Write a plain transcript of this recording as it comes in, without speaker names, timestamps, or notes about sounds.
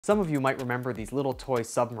Some of you might remember these little toy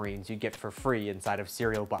submarines you get for free inside of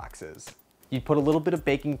cereal boxes. You'd put a little bit of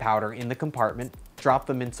baking powder in the compartment, drop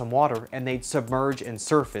them in some water, and they'd submerge and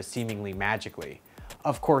surface seemingly magically.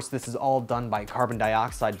 Of course, this is all done by carbon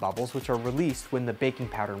dioxide bubbles, which are released when the baking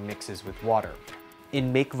powder mixes with water.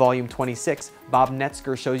 In Make Volume 26, Bob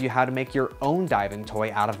Knetzger shows you how to make your own diving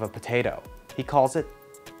toy out of a potato. He calls it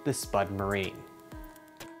the SpudMarine.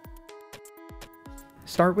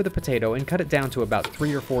 Start with a potato and cut it down to about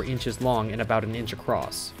 3 or 4 inches long and about 1 inch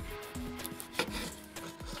across.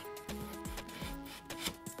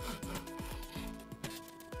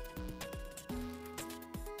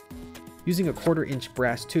 Using a 1/4 inch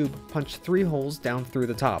brass tube, punch 3 holes down through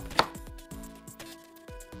the top.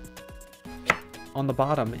 On the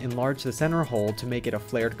bottom, enlarge the center hole to make it a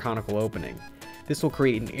flared conical opening. This will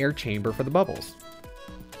create an air chamber for the bubbles.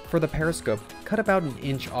 For the periscope, cut about 1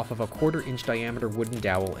 inch off of a 1/4 inch diameter wooden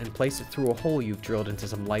dowel and place it through a hole you've drilled into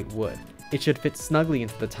some light wood. It should fit snugly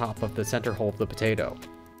into the top of the center hole of the potato.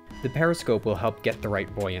 The periscope will help get the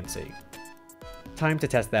right buoyancy. Time to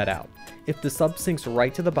test that out. If the sub sinks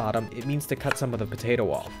right to the bottom, it means to cut some of the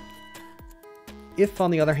potato off. If,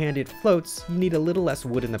 on the other hand, it floats, you need a little less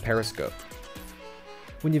wood in the periscope.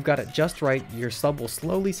 When you've got it just right, your sub will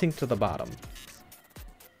slowly sink to the bottom.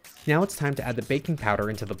 Now it's time to add the baking powder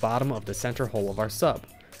into the bottom of the center hole of our sub.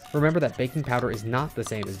 Remember that baking powder is not the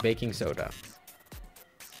same as baking soda.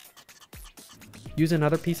 Use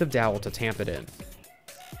another piece of dowel to tamp it in.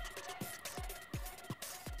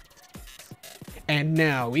 And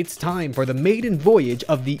now it's time for the maiden voyage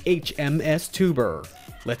of the HMS Tuber.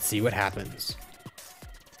 Let's see what happens.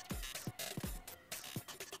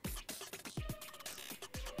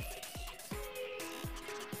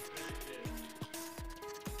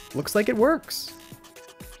 Looks like it works.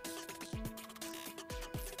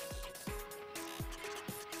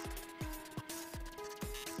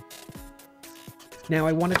 Now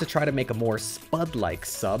I wanted to try to make a more spud-like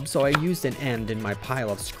sub, so I used an end in my pile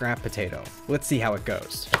of scrap potato. Let's see how it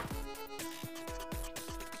goes.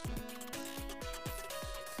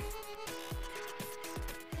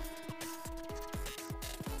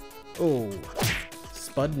 Oh,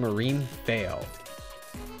 SpudMarine fail.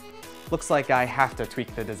 Looks like I have to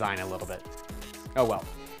tweak the design a little bit. Oh well.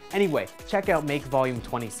 Anyway, check out Make Volume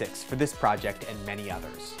 26 for this project and many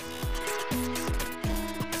others.